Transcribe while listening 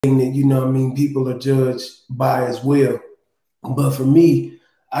thing that, you know what I mean, people are judged by as well. But for me,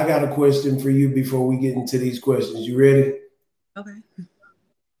 I got a question for you before we get into these questions. You ready? Okay.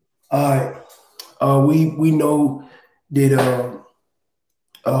 All right. We know that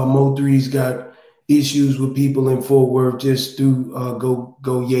Mo3's got issues with people in Fort Worth just through go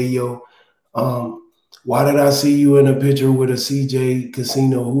yayo. Um, why did I see you in a picture with a CJ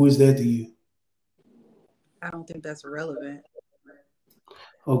Casino? Who is that to you? I don't think that's relevant.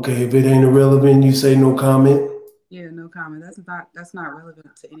 Okay, if it ain't irrelevant, you say no comment. Yeah, no comment. That's not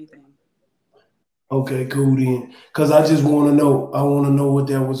relevant to anything. Okay, cool then. Cause I just want to know. I want to know what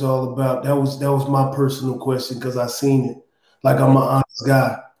that was all about. That was my personal question because I seen it. Like I'm an honest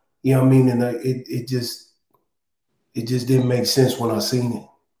guy. You know what I mean? And it just didn't make sense when I seen it.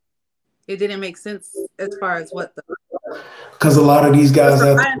 It didn't make sense as far as what the. Cause a lot of these Because guys from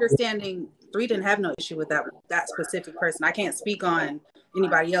have. my understanding, three didn't have no issue with that specific person. I can't speak on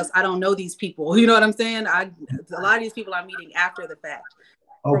anybody else. I don't know these people. You know what I'm saying? A lot of these people I'm meeting after the fact.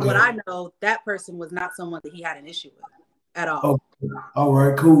 From what Okay. I know, that person was not someone that he had an issue with at all. Okay. All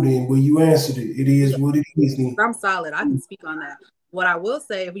right. Cool then. Well, you answered it. It is Yeah, what it is then. I'm solid. I can speak on that. What I will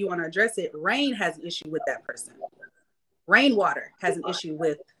say, if you want to address it, Rain has an issue with that person. Rainwater has an issue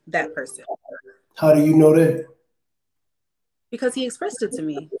with that person How do you know that? because he expressed it to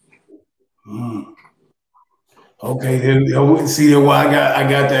me. Hmm. Okay, then I wouldn't see that why I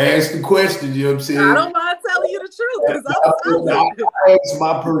got to ask the question. You know what I'm I saying? don't mind telling you the truth because I'm I solid. asked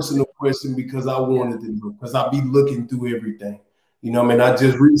my personal question because I Yeah. wanted to know because I be looking through everything. You know, what I mean, I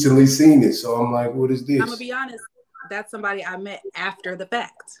just recently seen it, so I'm like, what is I'm gonna this? be honest. That's somebody I met after the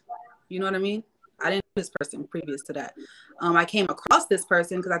fact. You know what I mean? I didn't know this person previous to that. I came across this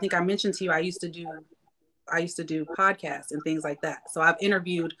person because I think I mentioned to you I used to do podcasts and things like that. So I've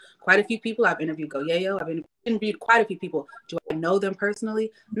interviewed quite a few people. I've interviewed Goyeo. I've interviewed quite a few people. Do I know them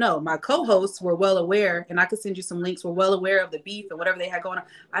personally? No. My co-hosts were well aware, and I could send you some links. Were well aware of the beef and whatever they had going on.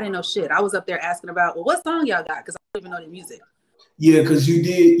 I didn't know shit. I was up there asking about, well, what song y'all got? Because I don't even know the music. Yeah, because you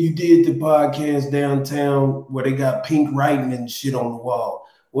did the podcast downtown where they got pink writing and shit on the wall.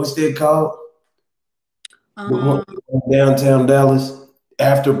 What's that called? The one Um, downtown Dallas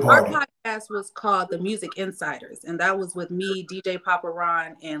after our party. podcast was called The Music Insiders, and that was with me, DJ Papa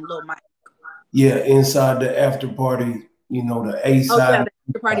Ron, and Lil Mike. Yeah, inside the after party. The A Oh yeah, side. the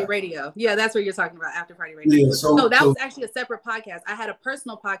After Party Radio. Yeah, that's what you're talking about, After Party Radio. Yeah. No, So that so was actually a separate podcast. I had a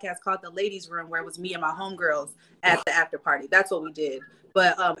personal podcast called The Ladies Room where it was me and my homegirls at the after party. That's what we did.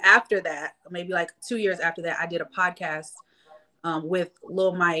 But after that, maybe like 2 years after that, I did a podcast with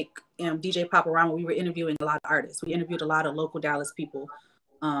Lil Mike and DJ Papa Ron. We were interviewing a lot of artists. We interviewed a lot of local Dallas people.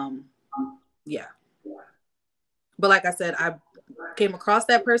 Um, yeah. But like I said, I came across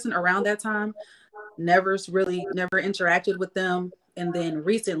that person around that time. Never interacted with them. And then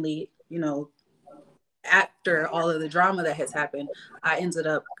recently, after all of the drama that has happened, I ended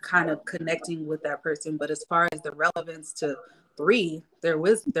up kind of connecting with that person. But as far as the relevance to three, there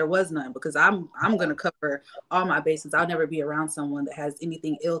was none because I'm gonna cover all my bases. I'll never be around someone that has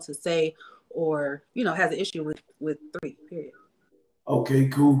anything ill to say or has an issue with three. Period. okay,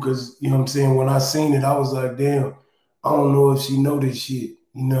 cool. Because you know what I'm saying. When I seen it, I was like, damn. I don't know if she know this shit.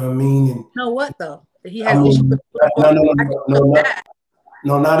 You know what I mean? And You know what though? That he I has issues mean, with moving no, forward. no, no, I can no, tell no, not, that.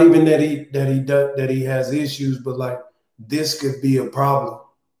 no, not even that he has issues, but like this could be a problem.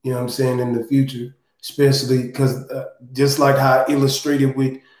 You know what I'm saying in the future, especially because just like how I illustrated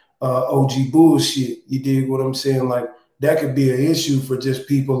with OG bullshit, you dig what I'm saying? Like that could be an issue for just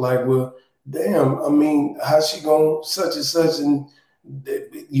people like, well, damn, I mean, how's she going such and such, and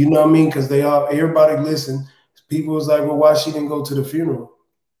you know what I mean? Because everybody listen. People was like, well, why she didn't go to the funeral?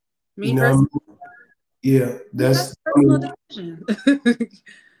 You Me know what I personally, mean? Yeah, that's that's a I personal mean, decision.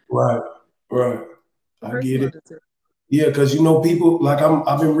 right, right. A I get personal it. decision. Yeah, because people like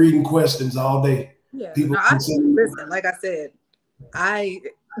I've been reading questions all day. Yeah. People No, been sending listen. Like I said, I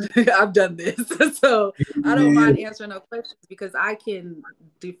I've done this, so I don't me, mind answering no questions because I can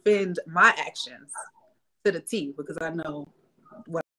defend my actions to the T because I know what